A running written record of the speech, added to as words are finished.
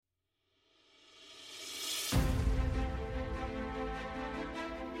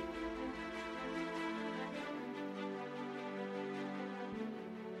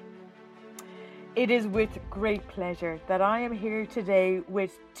It is with great pleasure that I am here today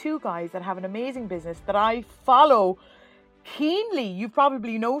with two guys that have an amazing business that I follow keenly. You've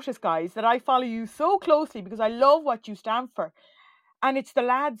probably noticed, guys, that I follow you so closely because I love what you stand for. And it's the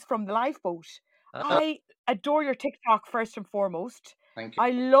lads from the Lifeboat. I adore your TikTok first and foremost. Thank you.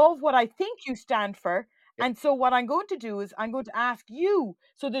 I love what I think you stand for. And so what I'm going to do is I'm going to ask you.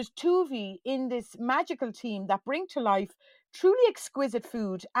 So there's two of you in this magical team that bring to life truly exquisite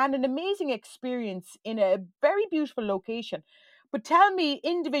food and an amazing experience in a very beautiful location. But tell me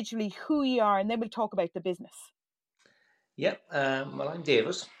individually who you are, and then we'll talk about the business. Yep. Well, I'm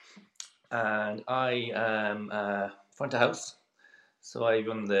David, and I am front of house, so I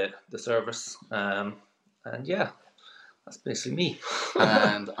run the service, and yeah, that's basically me.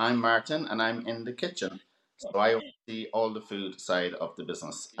 And I'm Martin, and I'm in the kitchen. So I oversee all the food side of the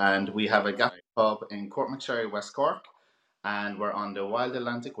business. And we have a gap pub in Courtmacshery, West Cork, and we're on the Wild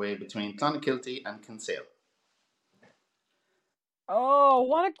Atlantic Way between Clonakilty and Kinsale. Oh,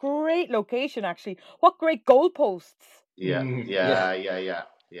 what a great location, actually. What great goalposts. Yeah.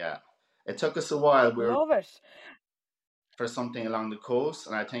 It took us a while. We were Love it. for something along the coast,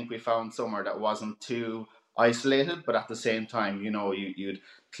 and I think we found somewhere that wasn't too isolated, but at the same time, you'd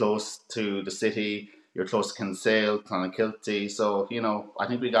close to the city, you're close to Kinsale, Clonakilty, so I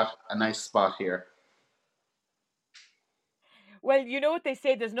think we got a nice spot here. Well, you know what they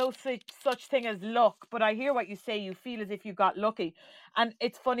say, there's no such thing as luck, but I hear what you say. You feel as if you got lucky. And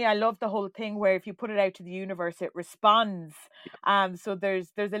it's funny, I love the whole thing where if you put it out to the universe, it responds. So there's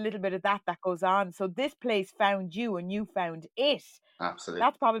a little bit of that goes on. So this place found you and you found it. Absolutely.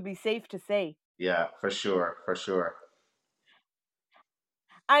 That's probably safe to say. Yeah, for sure.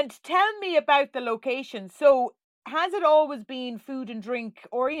 And tell me about the location. So has it always been food and drink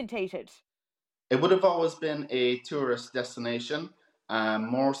orientated? It would have always been a tourist destination,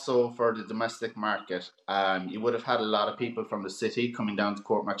 more so for the domestic market. You would have had a lot of people from the city coming down to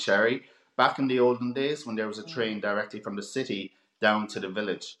Courtmacshery. Back in the olden days, when there was a train directly from the city down to the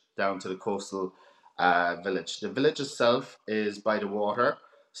village, down to the coastal village. The village itself is by the water.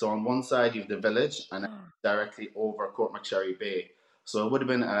 So on one side you have the village, and directly over Courtmacshery Bay. So it would have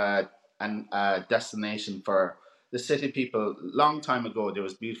been a destination for the city people. Long time ago, there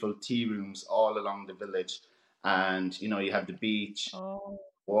was beautiful tea rooms all along the village, and you have the beach,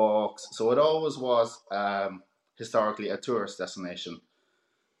 walks. So it always was historically a tourist destination.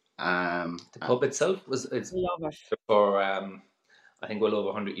 The pub itself was for I think well over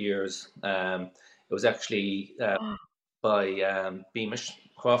 100 years. It was actually by Beamish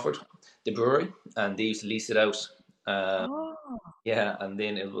Crawford, the brewery, and they used to lease it out. Yeah, and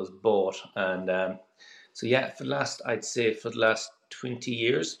then it was bought, and so yeah, for the last 20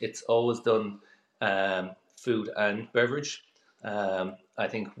 years, it's always done food and beverage. I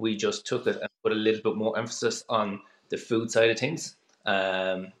think we just took it and put a little bit more emphasis on the food side of things,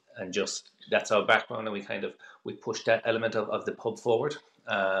 and just that's our background, and we pushed that element of the pub forward.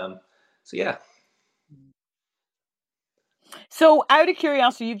 So yeah. So, out of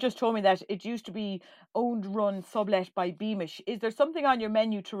curiosity, you've just told me that it used to be owned, run, sublet by Beamish. Is there something on your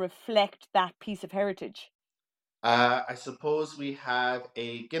menu to reflect that piece of heritage? I suppose we have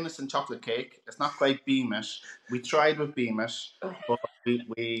a Guinness and chocolate cake. It's not quite Beamish. We tried with Beamish, but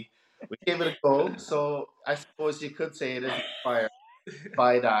we gave it a go. So I suppose you could say it is inspired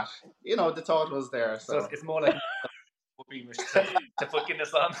by that. The thought was there. So it's more like Beamish to put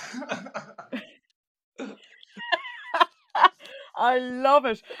Guinness on. I love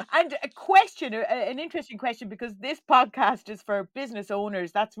it. And a question, an interesting question, because this podcast is for business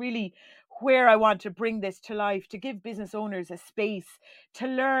owners. That's really where I want to bring this to life, to give business owners a space to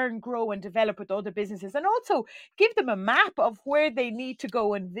learn, grow, and develop with other businesses, and also give them a map of where they need to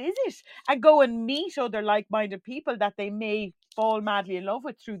go and visit and go and meet other like-minded people that they may fall madly in love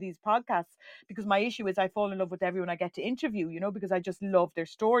with through these podcasts. Because my issue is I fall in love with everyone I get to interview, because I just love their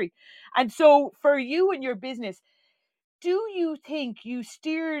story. And so for you and your business, do you think you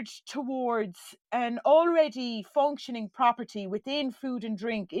steered towards an already functioning property within food and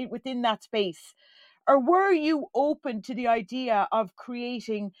drink, within that space? Or were you open to the idea of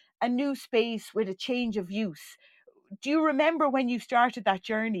creating a new space with a change of use? Do you remember when you started that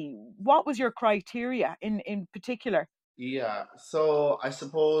journey? What was your criteria in particular? yeah, so I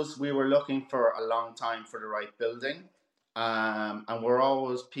suppose we were looking for a long time for the right building, and we're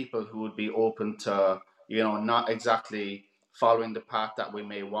always people who would be open to not exactly following the path that we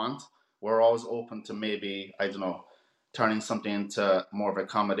may want. We're always open to maybe, I don't know, turning something into more of an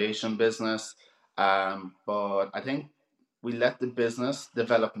accommodation business. But I think we let the business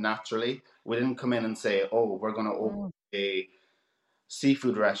develop naturally. We didn't come in and say, "Oh, we're going to open a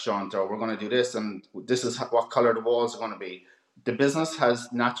seafood restaurant, or we're going to do this, and this is what color the walls are going to be. The business has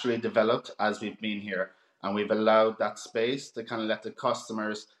naturally developed as we've been here, and we've allowed that space to kind of let the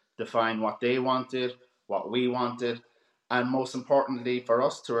customers define what they wanted, what we wanted, and most importantly for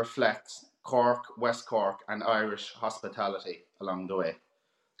us to reflect Cork, West Cork, and Irish hospitality along the way.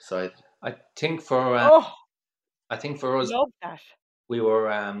 So I think for Oh, I think for us, love that. we were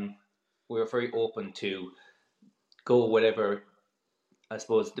very open to go whatever, I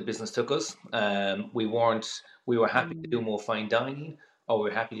suppose, the business took us. We were happy to do more fine dining, or we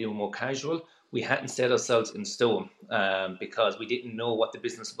were happy to do more casual. We hadn't set ourselves in stone, because we didn't know what the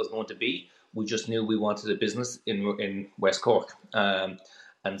business was going to be. We just knew we wanted a business in West Cork.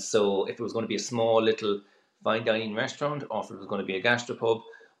 And so if it was going to be a small little fine dining restaurant, or if it was going to be a gastropub,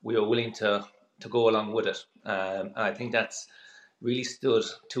 we were willing to go along with it. And I think that's really stood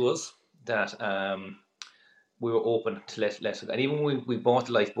to us, that we were open to let it. And even when we bought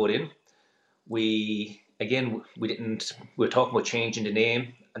the Lifeboat in, we were talking about changing the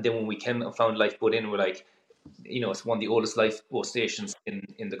name, and then when we came and found Lifeboat in, we're like, it's one of the oldest lifeboat stations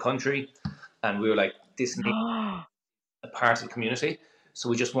in the country, and we were like, this needs a part of the community, so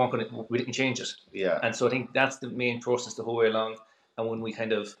we just weren't going to, we didn't change it. Yeah. And so I think that's the main process the whole way along. And when we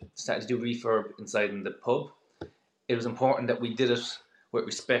kind of started to do refurb inside in the pub, it was important that we did it with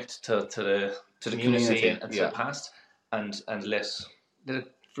respect to the community and to the past, and let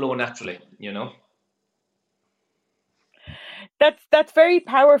it flow naturally, That's very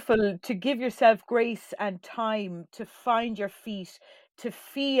powerful, to give yourself grace and time to find your feet, to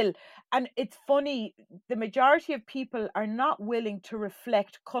feel. And it's funny, the majority of people are not willing to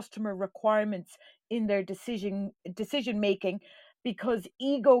reflect customer requirements in their decision making, because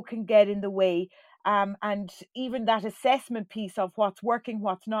ego can get in the way. And even that assessment piece of what's working,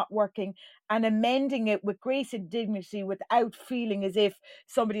 what's not working, and amending it with grace and dignity without feeling as if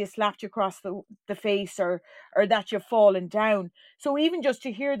somebody has slapped you across the face, or that you've fallen down. So even just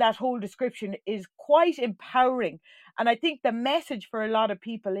to hear that whole description is quite empowering. And I think the message for a lot of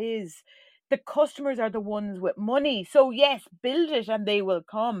people is the customers are the ones with money. So yes, build it and they will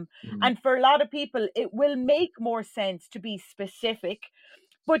come. Mm-hmm. And for a lot of people, it will make more sense to be specific,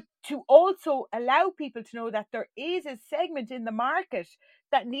 but to also allow people to know that there is a segment in the market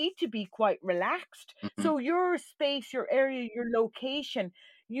that need to be quite relaxed. Mm-hmm. So your space, your area, your location,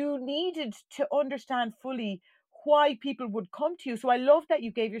 you needed to understand fully why people would come to you. So I love that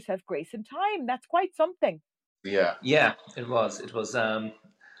you gave yourself grace and time. That's quite something. Yeah, it was. I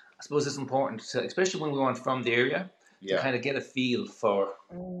suppose it's important to, especially when we weren't from the area, to kind of get a feel for.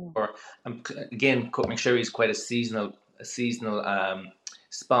 Again, Courtmacshery is quite a seasonal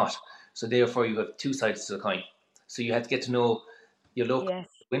spot, so therefore you have two sides to the coin. So you have to get to know your local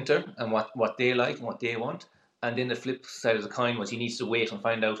winter and what they like and what they want, and then the flip side of the coin was you need to wait and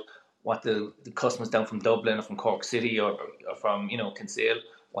find out what the customers down from Dublin or from Cork City or from Kinsale,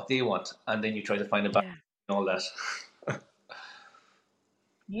 what they want, and then you try to find a balance and all that.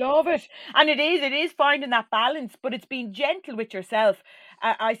 Love it. And it is finding that balance, but it's being gentle with yourself.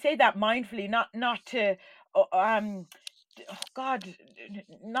 I say that mindfully, not to God,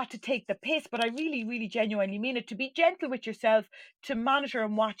 not to take the piss, but I really, really genuinely mean it, to be gentle with yourself, to monitor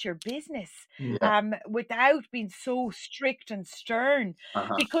and watch your business, without being so strict and stern,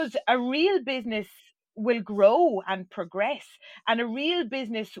 because a real business will grow and progress, and a real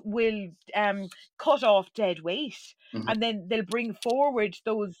business will cut off dead weight, and then they'll bring forward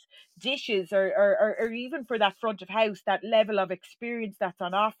those dishes, or even for that front of house, that level of experience that's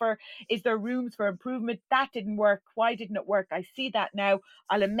on offer. Is there rooms for improvement? That didn't work. Why didn't it work? I see that now.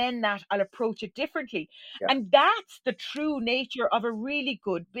 I'll amend that. I'll approach it differently. And that's the true nature of a really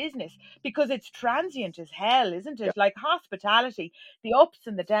good business, because it's transient as hell, isn't it? Like hospitality, the ups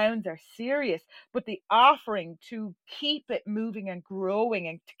and the downs are serious, but the offering to keep it moving and growing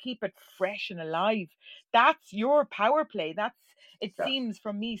and to keep it fresh and alive, that's your power play. It seems,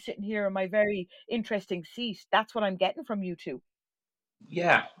 from me sitting here in my very interesting seat, that's what I'm getting from you two.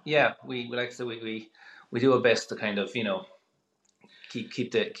 Yeah. We like to say we do our best to kind of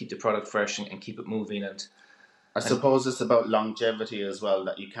keep the product fresh and keep it moving. And I suppose it's about longevity as well,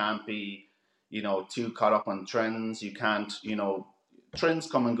 that you can't be too caught up on trends. You can't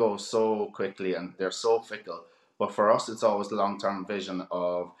trends come and go so quickly and they're so fickle. But for us, it's always the long-term vision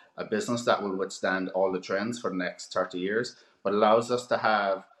of a business that will withstand all the trends for the next 30 years, but allows us to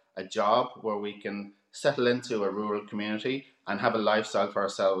have a job where we can settle into a rural community and have a lifestyle for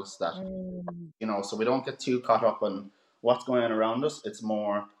ourselves that, so we don't get too caught up on what's going on around us. It's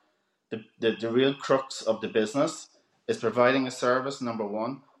more the real crux of the business is providing a service, number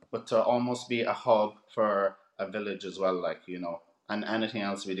one, but to almost be a hub for a village as well, and anything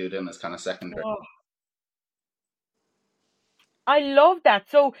else we do then is kind of secondary. Oh, I love that.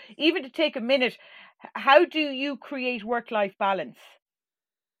 So even to take a minute, how do you create work-life balance?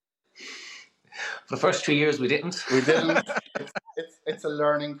 For the first 3 years, we didn't. We didn't. It's a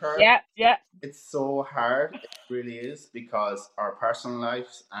learning curve. Yeah. It's so hard. It really is, because our personal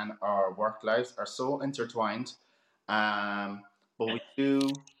lives and our work lives are so intertwined. But we do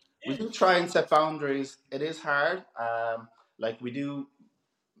try and set boundaries. It is hard. Like we do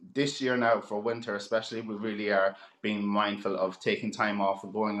this year now for winter, especially. We really are being mindful of taking time off,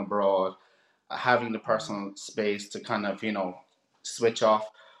 of going abroad, having the personal space to kind of switch off.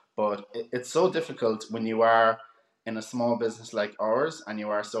 But it's so difficult when you are in a small business like ours and you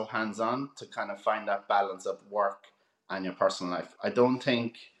are so hands-on to kind of find that balance of work and your personal life. I don't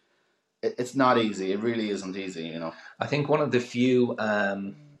think it's not easy. It really isn't easy. I think one of the few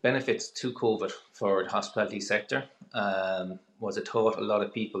benefits to COVID for the hospitality sector was it taught a lot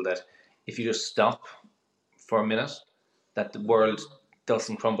of people that if you just stop for a minute, that the world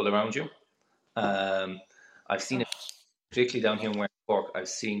doesn't crumble around you. I've seen it, particularly down here in Cork. I've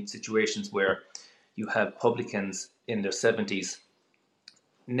seen situations where you have publicans in their 70s,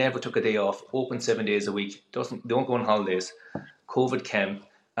 never took a day off, open 7 days a week, don't go on holidays. COVID came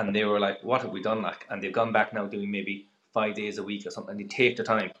and they were like, what have we done? Like, and they've gone back now doing maybe 5 days a week or something, and they take the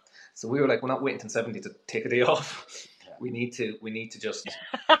time. So we were like, we're not waiting till 70 to take a day off. We need to just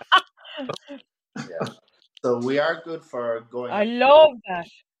Yeah. So we are good for going. I love that.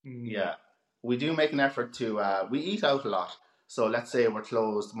 Yeah, we do make an effort to. We eat out a lot. So let's say we're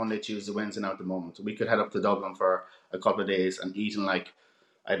closed Monday, Tuesday, Wednesday now at the moment. We could head up to Dublin for a couple of days and eat in, like,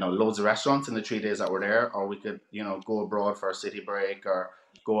 I don't know, loads of restaurants in the 3 days that we're there, or we could go abroad for a city break, or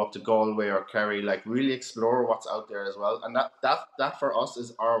go up to Galway or Kerry, like really explore what's out there as well. And that for us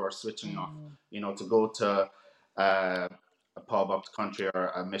is our switching off. To go to a pub up the country, or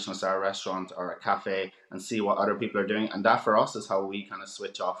a Michelin star restaurant, or a cafe, and see what other people are doing. And that for us is how we kind of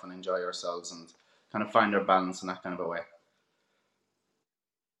switch off and enjoy ourselves and kind of find our balance in that kind of a way.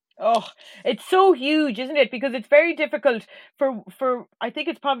 Oh, it's so huge, isn't it? Because it's very difficult for I think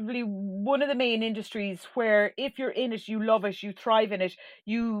it's probably one of the main industries where if you're in it, you love it, you thrive in it,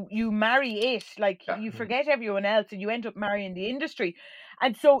 you marry it, like you forget everyone else and you end up marrying the industry.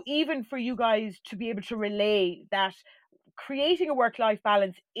 And so even for you guys to be able to relay that creating a work life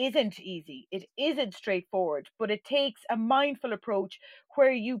balance isn't easy. It isn't straightforward, but it takes a mindful approach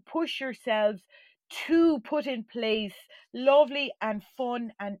where you push yourselves to put in place lovely and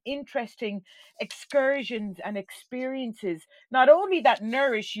fun and interesting excursions and experiences, not only that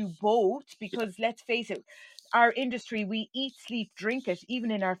nourish you both, because let's face it, our industry, we eat, sleep, drink it,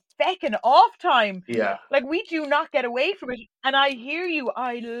 even in our feckin' off time. Yeah. Like, we do not get away from it. And I hear you.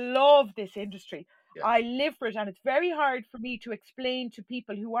 I love this industry. Yeah. I live for it. And it's very hard for me to explain to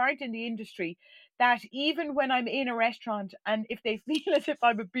people who aren't in the industry that even when I'm in a restaurant and if they feel as if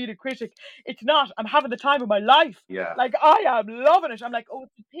I'm being a critic, it's not. I'm having the time of my life. Yeah. Like, I am loving it. I'm like, oh,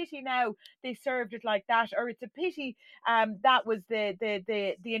 it's a pity now they served it like that, or it's a pity that was the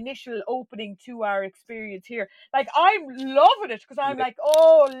initial opening to our experience here. Like, I'm loving it because I'm like,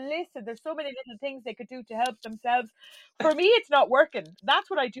 oh, listen, there's so many little things they could do to help themselves. For me, it's not working. That's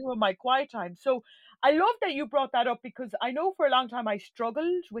what I do in my quiet time. So I love that you brought that up because I know for a long time I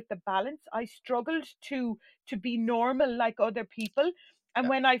struggled with the balance. I struggled to be normal like other people. And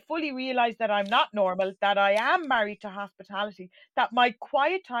when I fully realized that I'm not normal, that I am married to hospitality, that my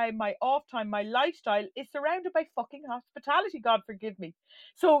quiet time, my off time, my lifestyle is surrounded by fucking hospitality, God forgive me.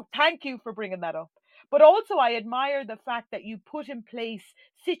 So thank you for bringing that up. But also, I admire the fact that you put in place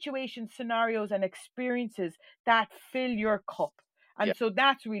situations, scenarios, and experiences that fill your cup. And so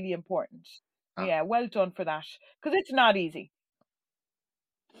that's really important. Yeah, well done for that. Because it's not easy.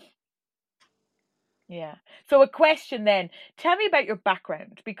 Yeah. So a question then. Tell me about your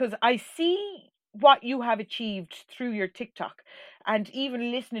background because I see what you have achieved through your TikTok and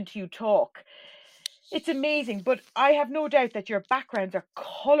even listening to you talk. It's amazing, but I have no doubt that your backgrounds are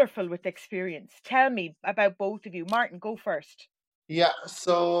colorful with experience. Tell me about both of you. Martin, go first. Yeah,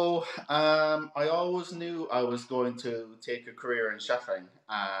 so I always knew I was going to take a career in chefing.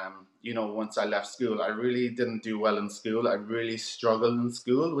 Once I left school, I really didn't do well in school. I really struggled in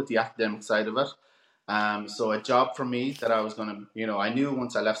school with the academic side of it. So a job for me that I was going to, I knew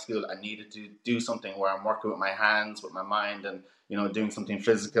once I left school, I needed to do something where I'm working with my hands, with my mind, and, doing something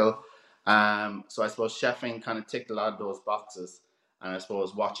physical. So I suppose chefing kind of ticked a lot of those boxes. And I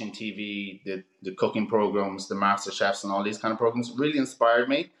suppose watching TV, the cooking programs, the Master Chefs, and all these kind of programs really inspired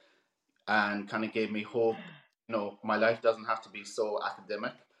me and kind of gave me hope. My life doesn't have to be so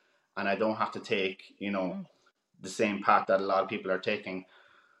academic, and I don't have to take the same path that a lot of people are taking.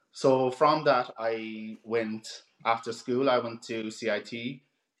 So from that, I went after school. I went to CIT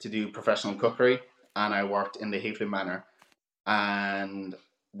to do professional cookery, and I worked in the Heathland Manor. And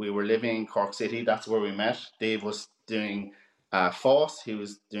we were living in Cork City. That's where we met. Dave was doing FOSS. He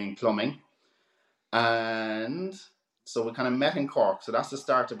was doing plumbing, and so we kind of met in Cork. So that's the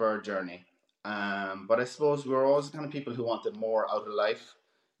start of our journey. But I suppose we were always the kind of people who wanted more out of life.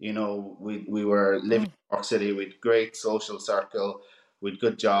 You know, we were living in Cork City with great social circle, with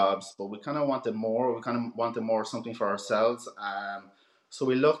good jobs, but we kind of wanted more. We kind of wanted more something for ourselves. So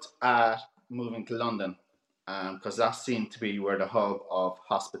we looked at moving to London because that seemed to be where the hub of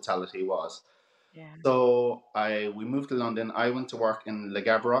hospitality was. Yeah. So we moved to London. I went to work in Le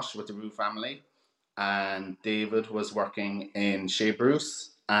Gavroche with the Roux family, and David was working in Shea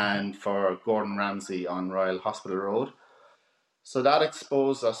Bruce and for Gordon Ramsay on Royal Hospital Road. So that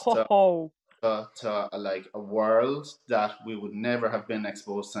exposed us to like a world that we would never have been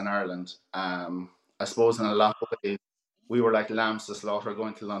exposed to in Ireland. I suppose in a lot of ways we were like lambs to slaughter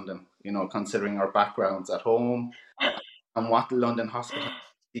going to London, you know, considering our backgrounds at home and what the London hospitality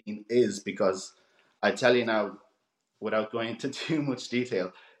scene is, because I tell you now, without going into too much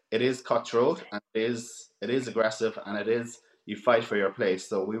detail, it is cutthroat and it is aggressive, and it is, you fight for your place.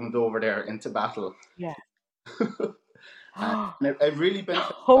 So we went over there into battle. Yeah. And it really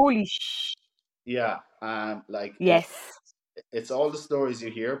benefited. Holy sh! Yeah, like Yes. it's all the stories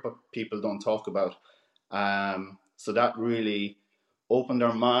you hear, but people don't talk about. So that really opened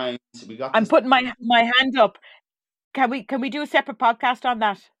our minds. We got. I'm putting my hand up. Can we do a separate podcast on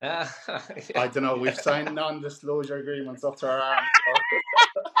that? I don't know. We've signed non-disclosure agreements up to our arms.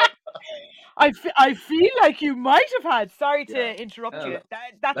 I feel like you might have had. Sorry to interrupt you.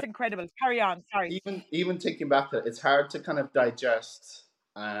 That's incredible. Carry on. Sorry. Even thinking back, that it's hard to kind of digest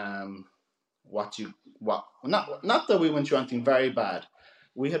what not that we went through anything very bad.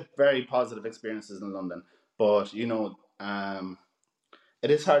 We had very positive experiences in London, but you know,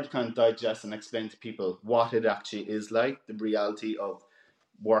 it is hard to kind of digest and explain to people what it actually is like, the reality of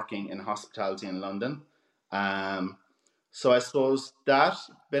working in hospitality in London. So I suppose that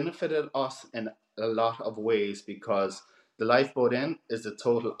benefited us in a lot of ways, because the Lifeboat Inn is the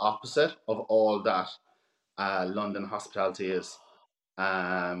total opposite of all that London hospitality is.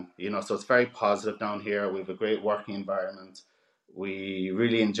 You know, so it's very positive down here. We have a great working environment. We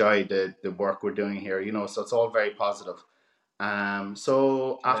really enjoy the work we're doing here. You know, so it's all very positive.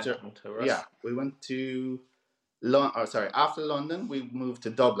 So after we went to after London, we moved to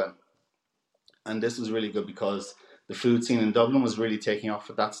Dublin, and this was really good because the food scene in Dublin was really taking off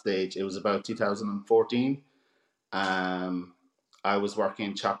at that stage. It was about 2014. I was working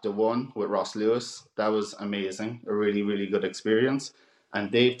in Chapter 1 with Ross Lewis. That was amazing, a really, really good experience. And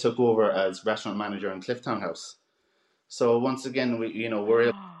Dave took over as restaurant manager in Clifftown House. So once again, we're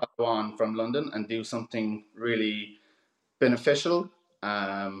able to go on from London and do something really beneficial,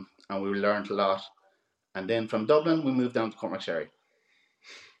 and we learned a lot. And then from Dublin, we moved down to Courtmacshery.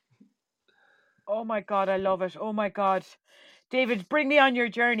 Oh my God, I love it. Oh my God. David, bring me on your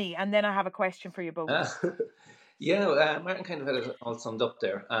journey, and then I have a question for you both. Martin kind of had it all summed up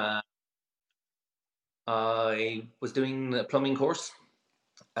there. I was doing a plumbing course,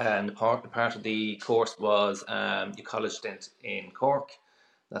 and part of the course was a college stint in Cork.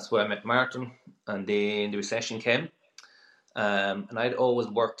 That's where I met Martin, and then the recession came. And I'd always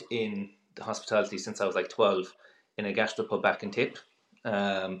worked in the hospitality since I was like 12 in a gastropub back in Tip.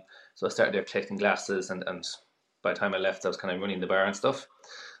 So I started there protecting glasses, and by the time I left, I was kind of running the bar and stuff.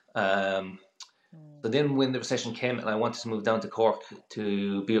 So then when the recession came and I wanted to move down to Cork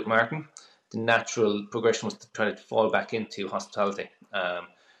to be with Martin, the natural progression was to try to fall back into hospitality.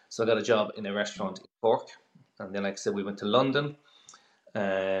 So I got a job in a restaurant in Cork, and then like I said, we went to London,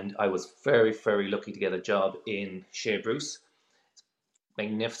 and I was very, very lucky to get a job in Shea Bruce.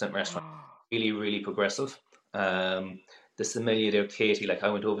 Magnificent restaurant, really, really progressive. The sommelier there, Katie, like I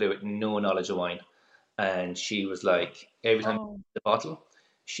went over there with no knowledge of wine, and she was like, every time the bottle,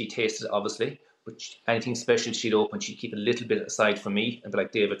 she tasted it obviously, but anything special she'd open, she'd keep a little bit aside for me and be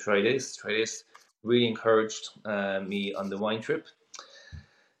like, David, try this. Really encouraged me on the wine trip.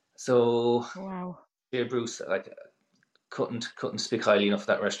 So Shea Bruce, like, couldn't speak highly enough of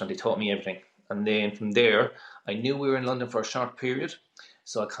that restaurant. They taught me everything. And then from there, I knew we were in London for a short period,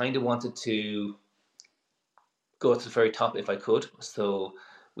 so I kind of wanted to go to the very top if I could. So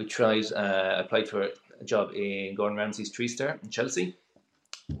we applied for a job in Gordon Ramsay's 3-star in Chelsea.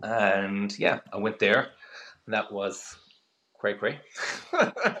 And yeah, I went there, and that was cray,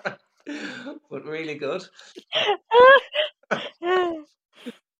 but really good. And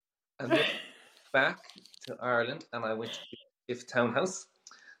then back to our Ireland, and I went to Fifth Townhouse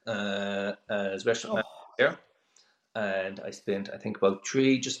as restaurant manager there, and I spent, I think, about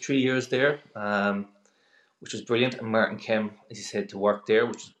 3 years there, which was brilliant. And Martin came, as he said, to work there,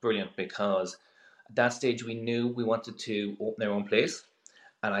 which was brilliant because at that stage we knew we wanted to open our own place,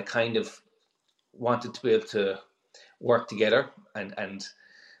 and I kind of wanted to be able to work together. And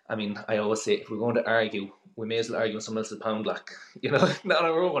I mean, I always say, if we're going to argue, we may as well argue on someone else's pound black, not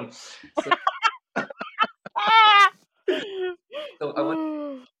our own. So, so I want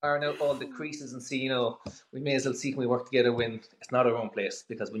to iron out all the creases and see, we may as well see, can we work together when it's not our own place?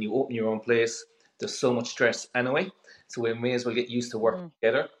 Because when you open your own place, there's so much stress anyway. So we may as well get used to working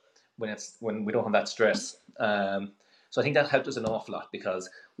together when we don't have that stress. So I think that helped us an awful lot because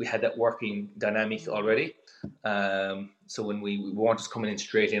we had that working dynamic already. So when we weren't just coming in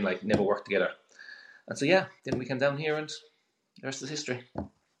straight in, like never worked together. And so then we came down here, and the rest is history.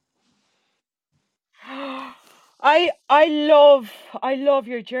 I love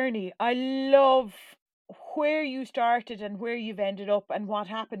your journey. I love where you started and where you've ended up and what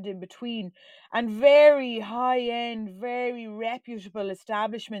happened in between, and very high end, very reputable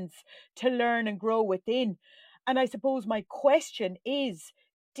establishments to learn and grow within. And I suppose my question is,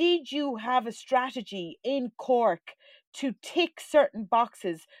 did you have a strategy in Cork to tick certain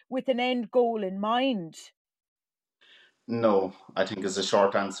boxes with an end goal in mind? No, I think is the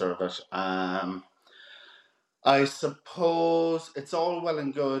short answer of it. I suppose it's all well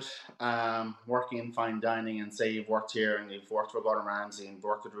and good working in fine dining and say you've worked here and you've worked for Gordon Ramsay and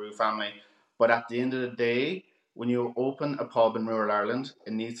worked with the Roux family, but at the end of the day, when you open a pub in rural Ireland,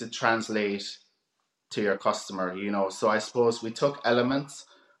 it needs to translate to your customer, So I suppose we took elements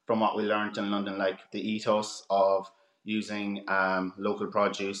from what we learned in London, like the ethos of using local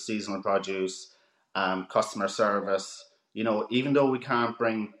produce, seasonal produce, customer service. Even though we can't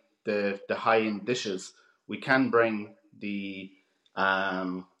bring the high-end dishes, we can bring the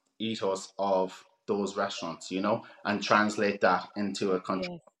ethos of those restaurants, and translate that into a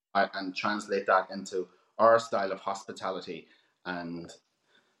country, and translate that into our style of hospitality, and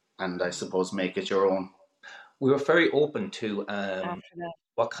I suppose make it your own. We were very open to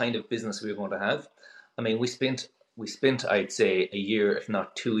what kind of business we were going to have. I mean, we spent, I'd say, a year, if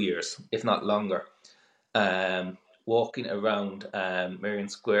not 2 years, if not longer, walking around Marion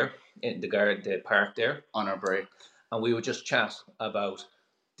Square in the park there on our break, and we would just chat about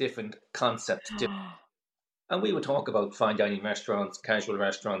different concepts, and we would talk about fine dining restaurants, casual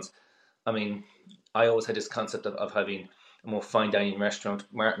restaurants. I mean, I always had this concept of having a more fine dining restaurant.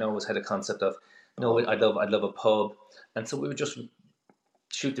 Martin always had a concept of, I'd love a pub, and so we would just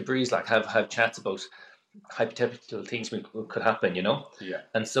shoot the breeze, like have chats about hypothetical things could happen, Yeah.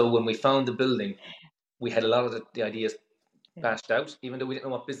 And so when we found the building, we had a lot of the ideas bashed out, even though we didn't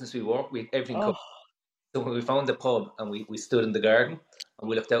know what business we were. We had everything covered. So when we found the pub and we stood in the garden and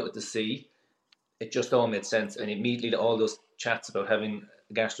we looked out at the sea, it just all made sense. And immediately all those chats about having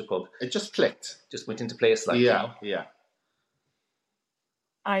a gastropub, it just clicked. Just went into place, like, Yeah.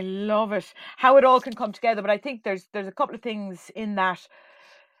 I love it. How it all can come together. But I think there's a couple of things in that.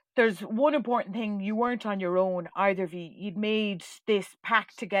 There's one important thing: you weren't on your own, either of you. You'd made this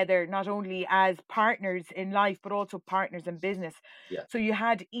pact together, not only as partners in life, but also partners in business. Yeah. So you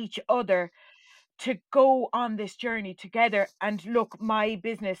had each other to go on this journey together. And look, my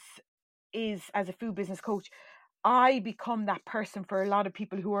business is as a food business coach. I become that person for a lot of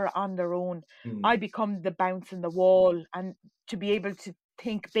people who are on their own. I become the bounce in the wall, and to be able to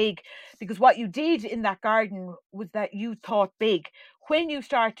think big, because what you did in that garden was that you thought big. When you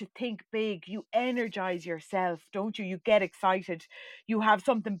start to think big, you energize yourself, don't you? You get excited. You have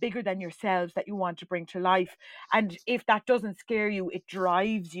something bigger than yourselves that you want to bring to life. And if that doesn't scare you, it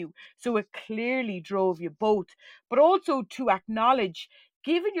drives you. So it clearly drove you both. But also to acknowledge,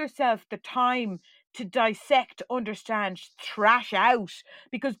 giving yourself the time to dissect, understand, thrash out,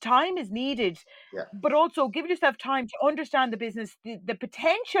 because time is needed. Yeah. But also give yourself time to understand the business, the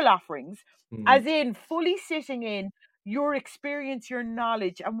potential offerings, as in fully sitting in your experience, your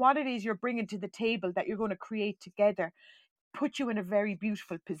knowledge, and what it is you're bringing to the table that you're going to create together, put you in a very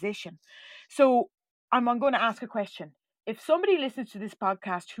beautiful position. So I'm going to ask a question. If somebody listens to this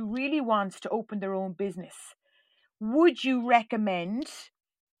podcast who really wants to open their own business, would you recommend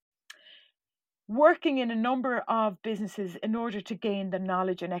working in a number of businesses in order to gain the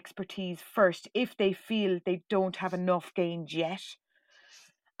knowledge and expertise first, if they feel they don't have enough gained yet?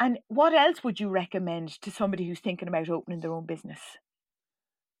 And what else would you recommend to somebody who's thinking about opening their own business?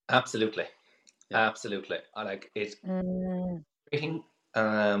 Absolutely. Absolutely. I like it. Frustrating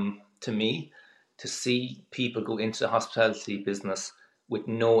to me to see people go into the hospitality business with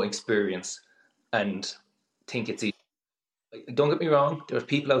no experience and think it's easy. Don't get me wrong, there's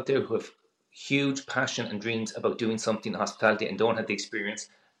people out there who have huge passion and dreams about doing something in hospitality and don't have the experience,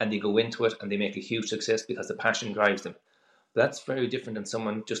 and they go into it and they make a huge success because the passion drives them. That's very different than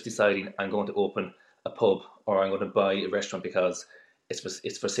someone just deciding I'm going to open a pub or I'm going to buy a restaurant because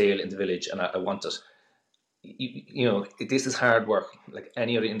it's for sale in the village and I want it. You know, this is hard work like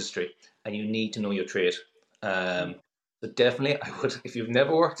any other industry, and you need to know your trade. So definitely, I would, if you've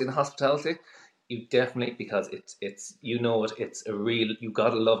never worked in hospitality, you definitely, because it's you know it's a real, you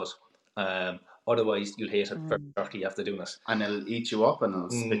gotta love it. Otherwise you'll hate it very shortly after doing it, and it'll eat you up and it'll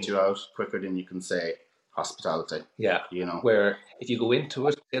spit you out quicker than you can say hospitality. Yeah, you know. Where if you go into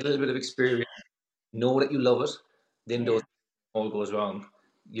it, get a little bit of experience, know that you love it, then those all goes wrong,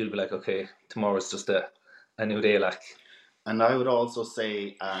 you'll be like, okay, tomorrow's just a new day, like. And I would also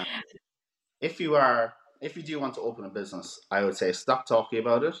say, if you do want to open a business, I would say stop talking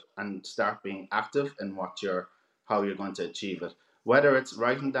about it and start being active in how you're going to achieve it. Whether it's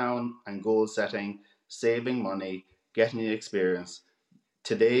writing down and goal setting, saving money, getting the experience.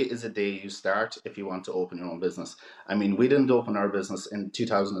 Today is the day you start if you want to open your own business. I mean, we didn't open our business in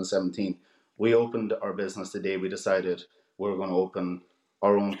 2017. We opened our business the day we decided we were going to open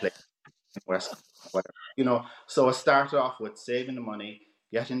our own place in West, whatever. So I started off with saving the money,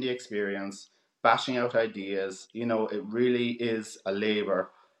 getting the experience, bashing out ideas. It really is an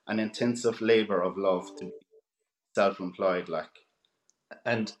intensive labor of love to be self-employed, like.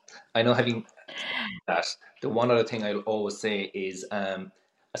 And I know, having that, the one other thing I'll always say is, I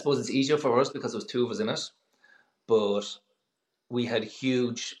suppose it's easier for us because there was two of us in it, but we had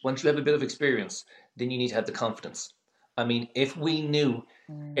once you have a bit of experience, then you need to have the confidence. I mean, if we knew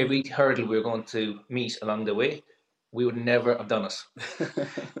every hurdle we were going to meet along the way, we would never have done it.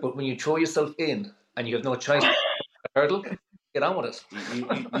 But when you throw yourself in and you have no choice hurdle, get on with it. You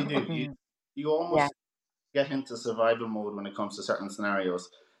do. You almost get into survival mode when it comes to certain scenarios.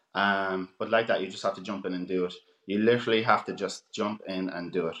 But like that, you just have to jump in and do it. You literally have to just jump in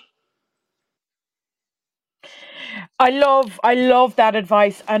and do it. I love that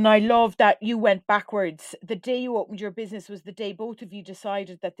advice, and I love that you went backwards. The day you opened your business was the day both of you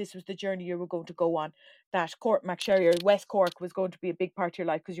decided that this was the journey you were going to go on, that Courtmacshery or West Cork was going to be a big part of your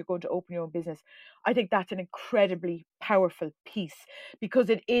life because you're going to open your own business. I think that's an incredibly powerful piece, because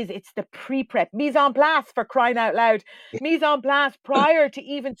it's the pre-prep, mise en place, for crying out loud. Mise en place prior to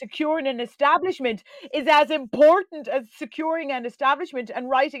even securing an establishment is as important as securing an establishment and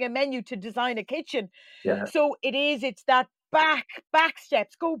writing a menu to design a kitchen. Yeah. So it's that back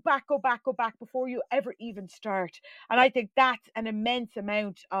steps, go back before you ever even start. And I think that's an immense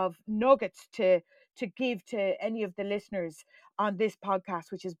amount of nuggets to give to any of the listeners on this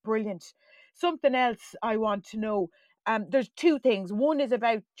podcast, which is brilliant. Something else I want to know, there's two things. One is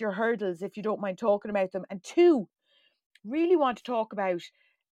about your hurdles, if you don't mind talking about them, and two, really want to talk about,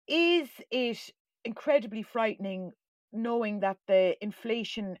 is it incredibly frightening knowing that the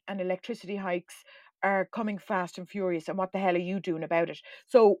inflation and electricity hikes are coming fast and furious, and what the hell are you doing about it?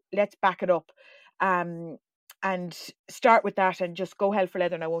 So let's back it up, and start with that, and just go hell for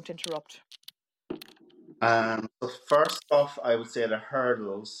leather, and I won't interrupt. So first off, I would say the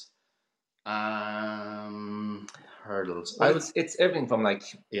hurdles. Well, it's everything from, like,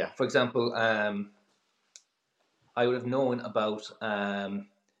 for example, I would have known about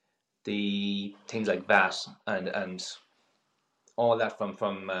the things like VAT and all that from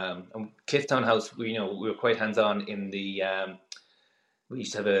Clifftown House. We were quite hands on in the. We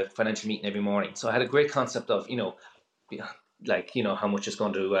used to have a financial meeting every morning, so I had a great concept of how much it's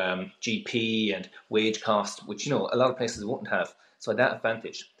going to GP and wage cost, which a lot of places wouldn't have. So I had that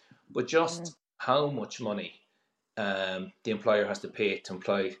advantage, but just how much money the employer has to pay to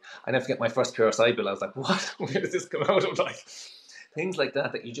employ. I never forget my first PRSI bill. I was like, what? Where did this come out of? Like, things like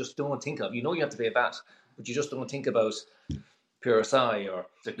that you just don't think of. You know you have to pay VAT, but you just don't think about PRSI or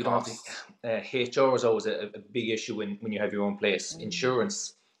the you don't think HR is always a big issue when you have your own place.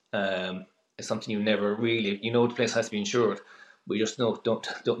 Insurance is something you never really, the place has to be insured, but you just don't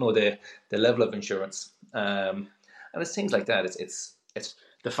know the level of insurance. And it's things like that. It's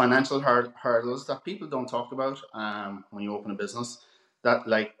the financial hurdles that people don't talk about when you open a business. That,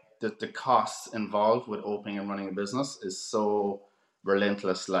 like, the costs involved with opening and running a business is so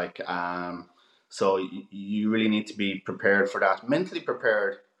relentless. Like, so you really need to be prepared for that, mentally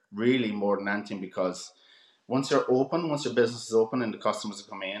prepared, really, more than anything, because once your business is open and the customers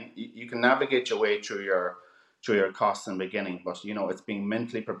come in, you can navigate your way through your costs in the beginning. But it's being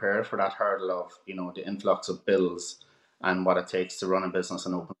mentally prepared for that hurdle of the influx of bills and what it takes to run a business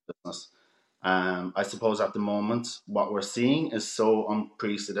and open a business. I suppose at the moment, what we're seeing is so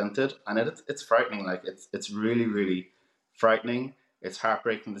unprecedented, and it's frightening. Like it's really, really frightening. It's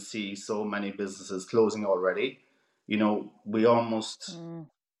heartbreaking to see so many businesses closing already. You know, we almost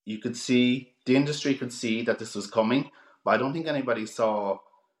you could see the industry could see that this was coming, but I don't think anybody saw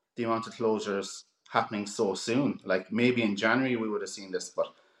the amount of closures happening so soon. Like maybe in January we would have seen this, but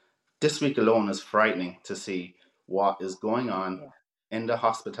this week alone is frightening to see what is going on in the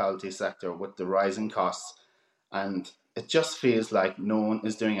hospitality sector with the rising costs, and it just feels like no one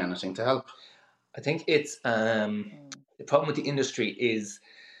is doing anything to help. I think it's the problem with the industry is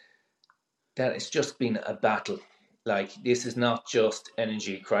that it's just been a battle. Like, this is not just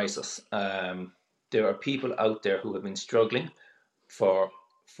energy crisis. There are people out there who have been struggling for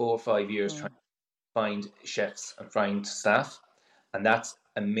 4 or 5 years trying to find chefs and find staff, and that's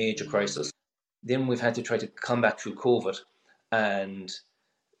a major crisis. Then we've had to try to come back through COVID, and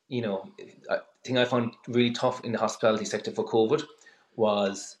the thing I found really tough in the hospitality sector for COVID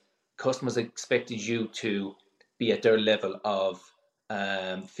was customers expected you to be at their level of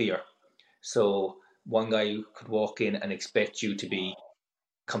fear. So one guy could walk in and expect you to be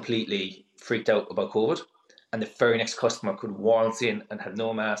completely freaked out about COVID, and the very next customer could waltz in and have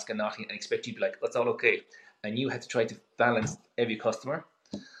no mask and nothing and expect you to be like, that's all okay. And you had to try to balance every customer.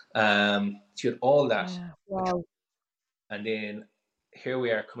 So you had all that. Wow. And then here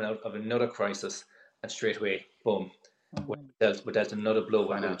we are coming out of another crisis, and straight away, boom, we're dealt another blow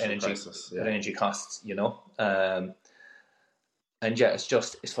with energy costs, and yeah,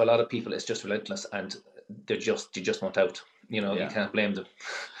 it's for a lot of people, it's just relentless, and they just want out. You can't blame them.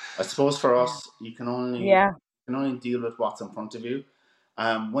 I suppose for us, you can only deal with what's in front of you.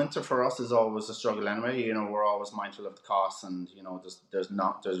 Winter for us is always a struggle anyway. We're always mindful of the costs, and there's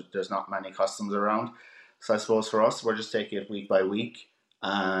not many customers around. So I suppose for us, we're just taking it week by week,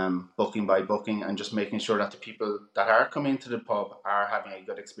 booking by booking, and just making sure that the people that are coming to the pub are having a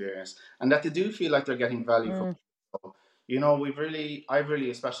good experience, and that they do feel like they're getting value for. So, I've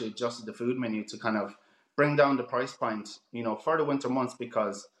really especially adjusted the food menu to kind of bring down the price point, for the winter months,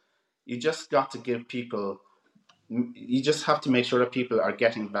 because you just got to give people. You just have to make sure that people are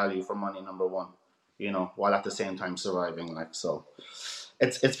getting value for money, number one, while at the same time surviving. Like, so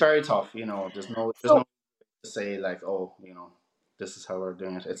it's very tough. There's no to say like, oh, this is how we're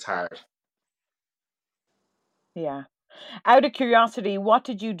doing it. It's hard. Yeah. Out of curiosity, what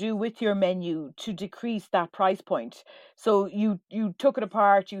did you do with your menu to decrease that price point? So you took it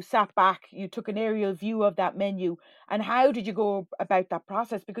apart, you sat back, you took an aerial view of that menu, and how did you go about that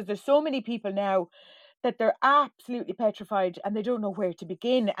process? Because there's so many people now that they're absolutely petrified and they don't know where to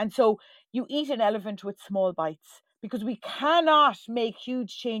begin. And so you eat an elephant with small bites, because we cannot make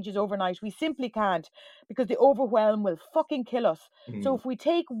huge changes overnight. We simply can't, because the overwhelm will fucking kill us. So if we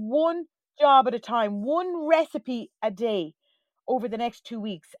take one job at a time, one recipe a day over the next 2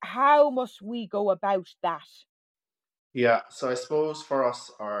 weeks, how must we go about that? Yeah, so I suppose for us,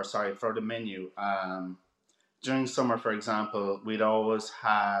 or sorry, for the menu, during summer, for example, we'd always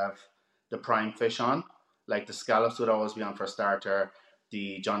have the prime fish on. Like the scallops would always be on for starter,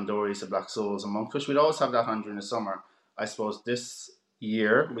 the John Dory's, the black soles, and monkfish. We'd always have that on during the summer. I suppose this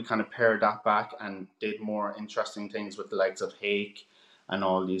year we kind of pared that back and did more interesting things with the likes of hake and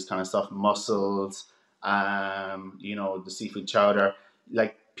all these kind of stuff, mussels, the seafood chowder.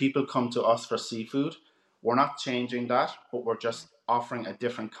 Like, people come to us for seafood. We're not changing that, but we're just offering a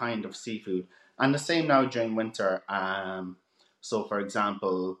different kind of seafood. And the same now during winter. So, for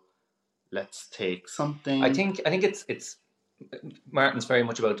example, let's take something. I think it's Martin's very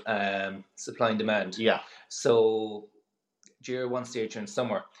much about supply and demand. Yeah. So during one stage during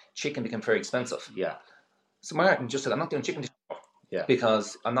summer, chicken became very expensive. Yeah. So Martin just said, I'm not doing chicken anymore. Yeah.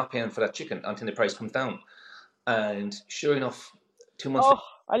 Because I'm not paying for that chicken until the price comes down. And sure enough, 2 months later,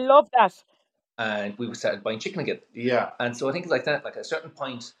 I love that. And we started buying chicken again. Yeah. And so I think it's like that. Like, at a certain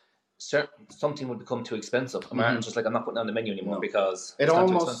point, something would become too expensive. And Martin's just like, I'm not putting it on the menu anymore because it's not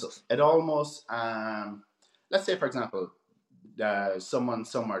too expensive. It almost, let's say, for example, someone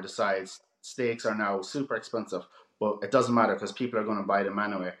somewhere decides steaks are now super expensive, but it doesn't matter because people are going to buy them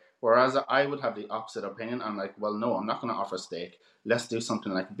anyway. Whereas I would have the opposite opinion. I'm like, well, no, I'm not going to offer steak. Let's do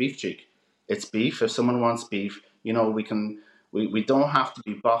something like beef cheek. It's beef. If someone wants beef, we don't have to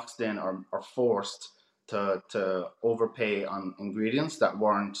be boxed in or forced to overpay on ingredients that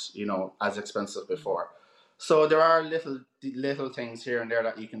weren't, as expensive before. So there are little things here and there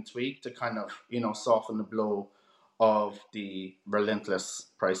that you can tweak to kind of, soften the blow of the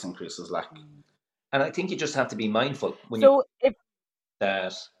relentless price increases. Like, and I think you just have to be mindful when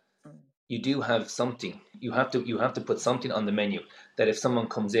you do have something. You have to put something on the menu that if someone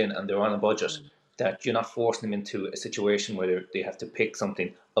comes in and they're on a budget, that you're not forcing them into a situation where they have to pick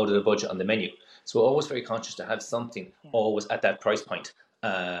something out of the budget on the menu. So we're always very conscious to have something always at that price point.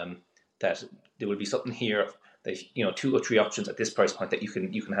 That there will be something here that 2 or 3 options at this price point that you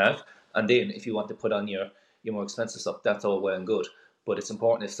can have, and then if you want to put on your more expensive stuff, that's all well and good. But it's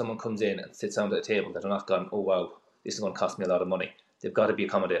important if someone comes in and sits down at the table that they're not going, oh wow, this is going to cost me a lot of money. They've got to be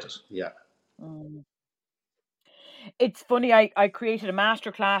accommodated. Yeah. It's funny, I created a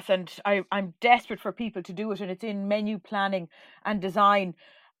masterclass and I'm desperate for people to do it, and it's in menu planning and design.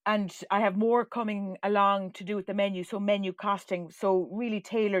 And I have more coming along to do with the menu, so menu costing, so really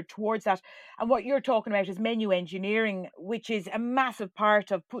tailored towards that. And what you're talking about is menu engineering, which is a massive part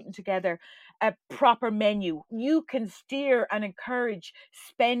of putting together a proper menu. You can steer and encourage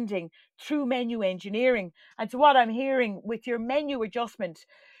spending through menu engineering. And so what I'm hearing with your menu adjustment,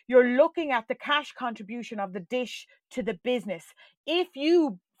 you're looking at the cash contribution of the dish to the business. If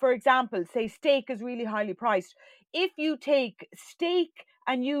you, for example, say steak is really highly priced, if you take steak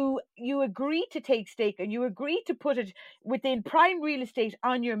and you agree to take steak and you agree to put it within prime real estate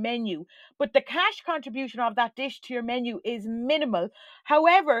on your menu, but the cash contribution of that dish to your menu is minimal.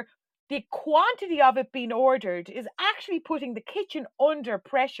 However, the quantity of it being ordered is actually putting the kitchen under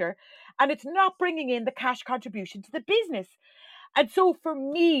pressure, and it's not bringing in the cash contribution to the business. And so for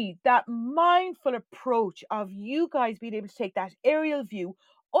me, that mindful approach of you guys being able to take that aerial view,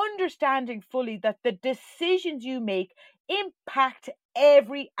 understanding fully that the decisions you make impact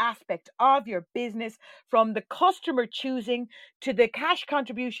every aspect of your business, from the customer choosing to the cash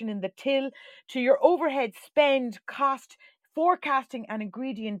contribution in the till, to your overhead spend, cost, forecasting and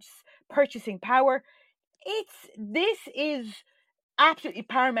ingredients purchasing power. This is absolutely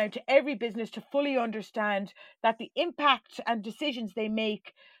paramount to every business to fully understand that the impact and decisions they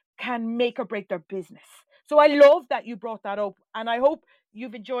make can make or break their business. So I love that you brought that up, and I hope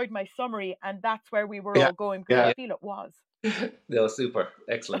you've enjoyed my summary, and that's where we were all going, because I feel it was. No, super.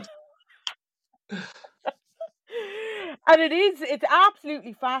 Excellent. And it's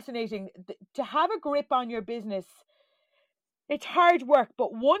absolutely fascinating to have a grip on your business. It's hard work,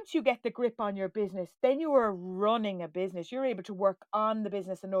 but once you get the grip on your business, then you are running a business. You're able to work on the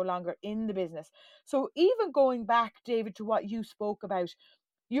business and no longer in the business. So even going back, David, to what you spoke about,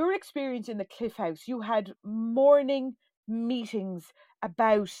 your experience in the Cliff House, you had morning meetings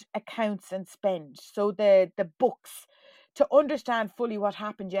about accounts and spend. So the books, to understand fully what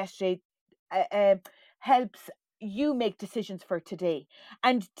happened yesterday, helps you make decisions for today.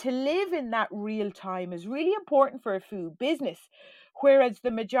 And to live in that real time is really important for a food business, whereas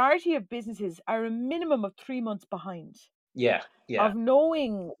the majority of businesses are a minimum of 3 months behind of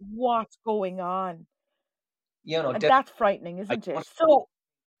knowing what's going on. And that's frightening, isn't it? So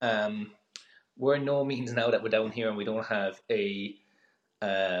we're no means now that we're down here and we don't have a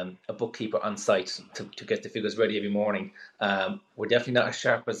bookkeeper on site to get the figures ready every morning. We're definitely not as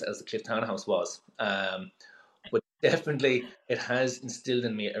sharp as the Cliff Townhouse was. But definitely it has instilled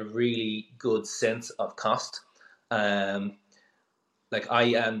in me a really good sense of cost. Like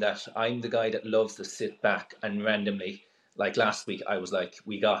I'm the guy that loves to sit back and randomly, like last week I was like,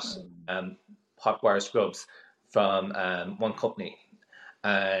 we got hot wire scrubs from one company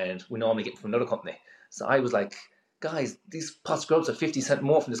and we normally get them from another company. So I was like, guys, these pot scrubs are 50 cents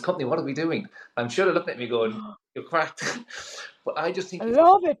more from this company. What are we doing? I'm sure they're looking at me going, you're cracked. But I just think I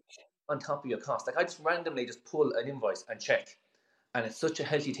love it. On top of your cost. Like I just randomly just pull an invoice and check. And it's such a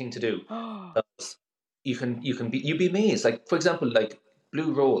healthy thing to do. You'd be amazed. Like, for example, like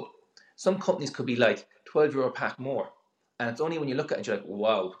Blue Roll. Some companies could be like €12 a pack more. And it's only when you look at it, you're like,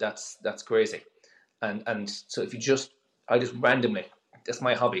 wow, that's crazy. And so if I just randomly, that's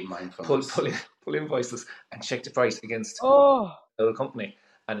my hobby, pull invoices and check the price against the company.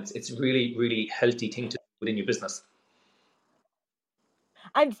 And it's really, really healthy thing to do within your business.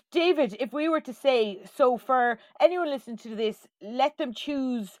 And David, if we were to say, so for anyone listening to this, let them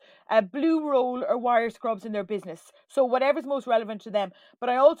choose a Blue Roll or wire scrubs in their business. So whatever's most relevant to them. But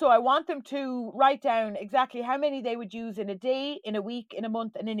I want them to write down exactly how many they would use in a day, in a week, in a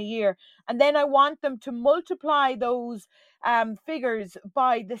month, and in a year. And then I want them to multiply those figures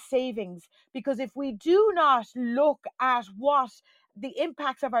by the savings. Because if we do not look at what the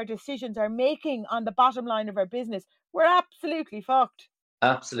impacts of our decisions are making on the bottom line of our business, we're absolutely fucked.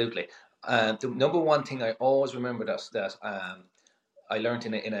 Absolutely. The number one thing I always remember that I learned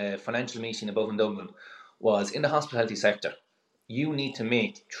in a financial meeting above in Dublin was in the hospitality sector, you need to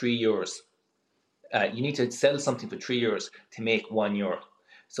make €3. You need to sell something for €3 to make €1.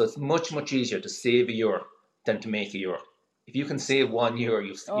 So it's much, much easier to save €1 than to make €1. If you can save €1,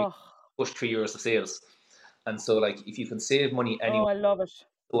 you've push 3 years of sales. And so, like, if you can save money Oh, anywhere, I love it.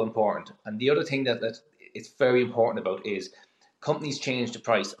 so important. And the other thing that it's very important about is companies change the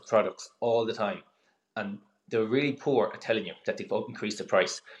price of products all the time, and they're really poor at telling you that they've increased the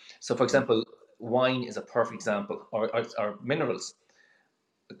price. So, for example, wine is a perfect example, or minerals.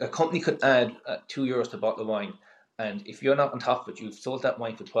 A company could add €2 to a bottle of wine, and if you're not on top of it, you've sold that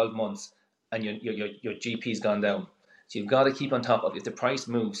wine for 12 months, and your GP's gone down. So you've got to keep on top of it. If the price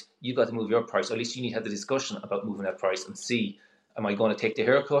moves, you've got to move your price, or at least you need to have the discussion about moving that price and see, am I going to take the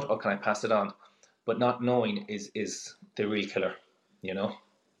haircut or can I pass it on? But not knowing is the real killer, you know?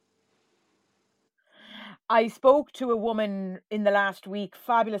 I spoke to a woman in the last week,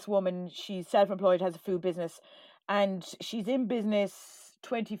 fabulous woman. She's self-employed, has a food business, and she's in business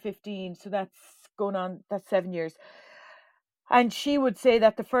 2015. So that's 7 years. And she would say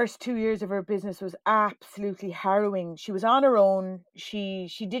that the first 2 years of her business was absolutely harrowing. She was on her own. She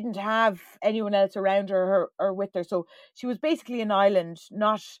didn't have anyone else around her or with her. So she was basically an island,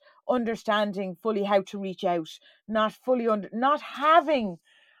 not understanding fully how to reach out, not having,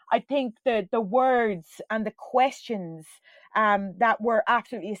 I think, the words and the questions that were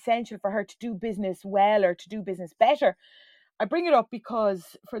absolutely essential for her to do business well or to do business better. I bring it up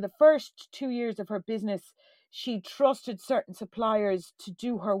because for the first 2 years of her business, she trusted certain suppliers to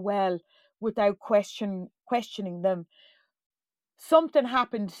do her well without questioning them. Something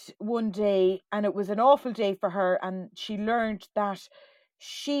happened one day and it was an awful day for her, and she learned that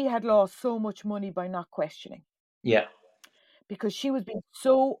she had lost so much money by not questioning Yeah. because she was being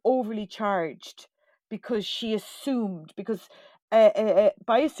so overly charged because she assumed, because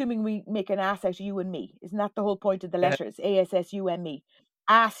by assuming we make an ass out of you and me. Isn't that the whole point of the Yeah. letters? ASSUME.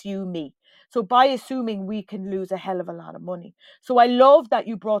 Ass you me. So by assuming we can lose a hell of a lot of money. So I love that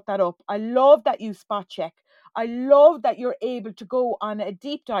you brought that up. I love that you spot check. I love that you're able to go on a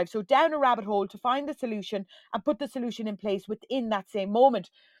deep dive, so down a rabbit hole to find the solution and put the solution in place within that same moment.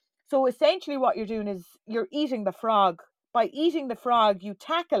 So essentially what you're doing is you're eating the frog. By eating the frog, you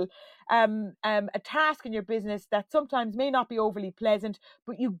tackle a task in your business that sometimes may not be overly pleasant,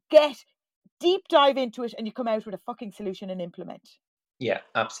 but you get deep dive into it and you come out with a fucking solution and implement. Yeah,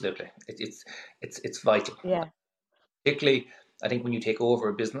 absolutely. It's vital. Yeah. Particularly, I think when you take over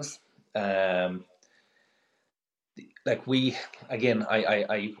a business, um, like we again,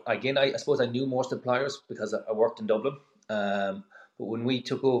 I suppose I knew more suppliers because I worked in Dublin. But when we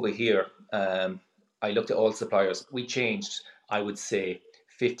took over here, I looked at all suppliers. We changed, I would say,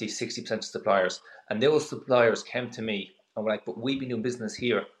 50, 60% of suppliers, and those suppliers came to me and were like, "But we've been doing business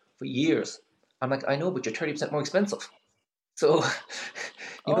here for years." I'm like, "I know, but you're 30% more expensive." So,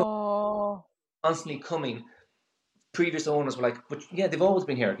 you know, Oh, constantly coming. Previous owners were like, "But yeah, they've always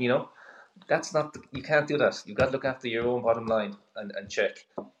been here." That's not, you can't do that. You've got to look after your own bottom line and check,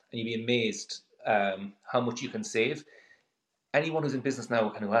 and you'd be amazed how much you can save. Anyone who's in business now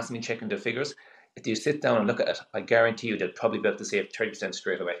and who hasn't been checking their figures, if you sit down and look at it, I guarantee you they'll probably be able to save 30%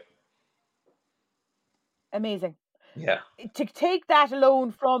 straight away. amazing. Yeah. To take that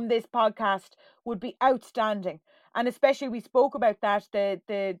alone from this podcast would be outstanding. And especially we spoke about that,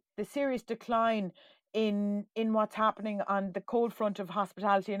 the serious decline in what's happening on the cold front of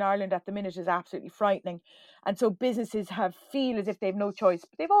hospitality in Ireland at the minute is absolutely frightening. And so businesses have feel as if they've no choice,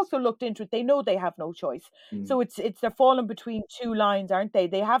 but they've also looked into it. They know they have no choice. So it's they're falling between two lines, aren't they?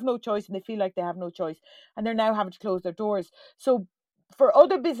 They have no choice and they feel like they have no choice. And they're now having to close their doors. So for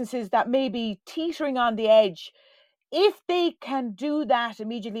other businesses that may be teetering on the edge, if they can do that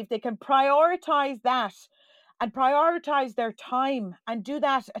immediately, if they can prioritize that and prioritize their time and do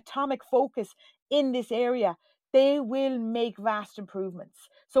that atomic focus in this area, they will make vast improvements.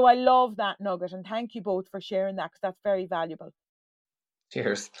 So I love that nugget, and thank you both for sharing that, because that's very valuable.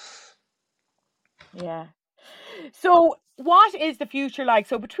 Cheers. Yeah. So what is the future like?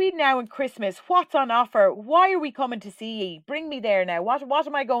 So between now and Christmas, what's on offer? Why are we coming to see ye? Bring me there now. What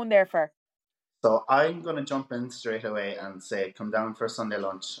am I going there for? So I'm going to jump in straight away and say, come down for Sunday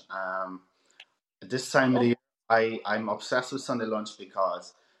lunch. At this time of the year, I'm obsessed with Sunday lunch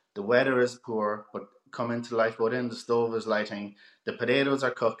because the weather is poor, but come into Lifeboat Inn, the stove is lighting, the potatoes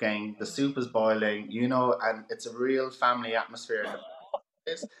are cooking, the soup is boiling, and it's a real family atmosphere in the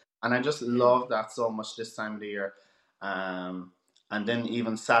place. And I just love that so much this time of the year. And then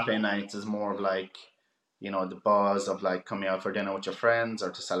even Saturday nights is more of like, the buzz of like coming out for dinner with your friends or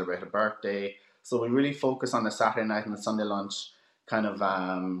to celebrate a birthday. So we really focus on the Saturday night and the Sunday lunch kind of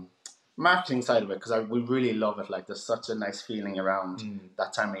marketing side of it, because we really love it. Like there's such a nice feeling around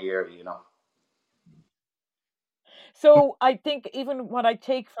that time of year. So I think even what I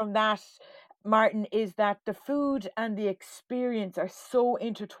take from that, Martin, is that the food and the experience are so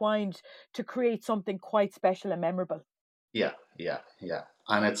intertwined to create something quite special and memorable. Yeah.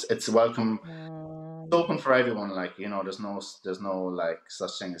 And it's welcome. It's open for everyone. Like, you know, there's no like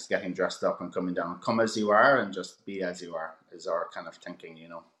such thing as getting dressed up and coming down. Come as you are and just be as you are is our kind of thinking, you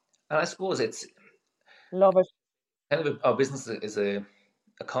know. And I suppose it's Love it. kind of our business is a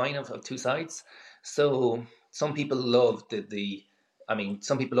coin of two sides. So some people love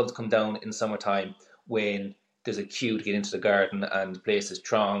some people love to come down in summertime when there's a queue to get into the garden and the place is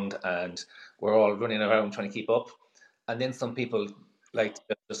thronged and we're all running around trying to keep up. And then some people like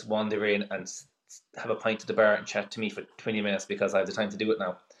to just wander in and have a pint at the bar and chat to me for 20 minutes because I have the time to do it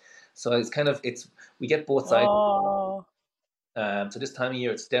now. So we get both sides. Oh. So this time of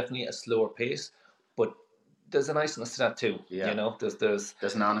year, it's definitely a slower pace, but there's a niceness to that too. Yeah. You know,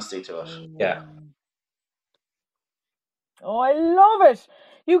 there's an honesty to it. Yeah. Oh, I love it.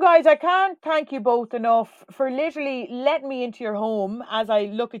 You guys, I can't thank you both enough for literally letting me into your home as I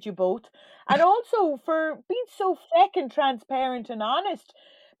look at you both, and also for being so feckin' transparent and honest.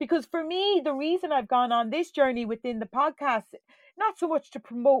 Because for me, the reason I've gone on this journey within the podcast, not so much to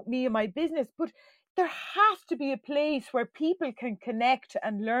promote me and my business, but there has to be a place where people can connect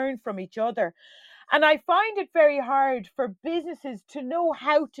and learn from each other. And I find it very hard for businesses to know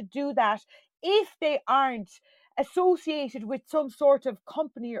how to do that if they aren't associated with some sort of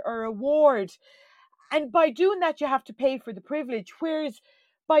company or award. And by doing that, you have to pay for the privilege. Whereas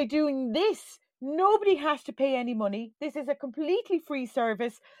by doing this, nobody has to pay any money. This is a completely free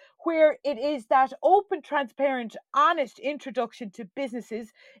service where it is that open, transparent, honest introduction to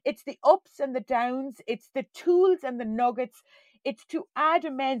businesses. It's the ups and the downs, it's the tools and the nuggets. It's to add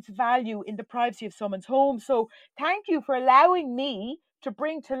immense value in the privacy of someone's home. So thank you for allowing me to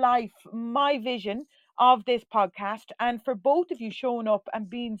bring to life my vision of this podcast, and for both of you showing up and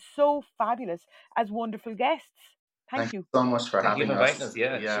being so fabulous as wonderful guests. Thank you so much for having us.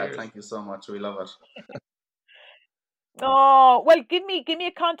 Yeah, thank you so much. We love it. Oh, well, give me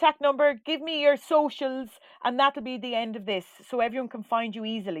a contact number, give me your socials, and that'll be the end of this, so everyone can find you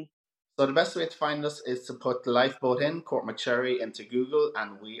easily. So the best way to find us is to put Lifeboat in, Courtmacshery, into Google,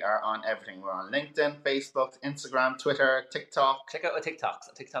 and we are on everything. We're on LinkedIn, Facebook, Instagram, Twitter, TikTok. Check out our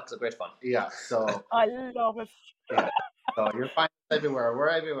TikToks. TikToks are great fun. Yeah, so I love it. Yeah, so you'll find us everywhere. We're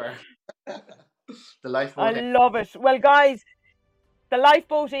everywhere. The Lifeboat. I love it. Well, guys, the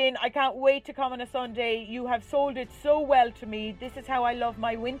Lifeboat Inn, I can't wait to come on a Sunday. You have sold it so well to me. This is how I love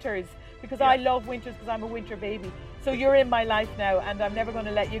my winters, because I love winters because I'm a winter baby. So you're in my life now, and I'm never going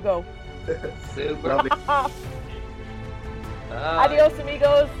to let you go. Super. Adios,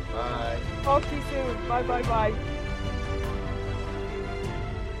 amigos. Bye. Talk to you soon. Bye, bye, bye.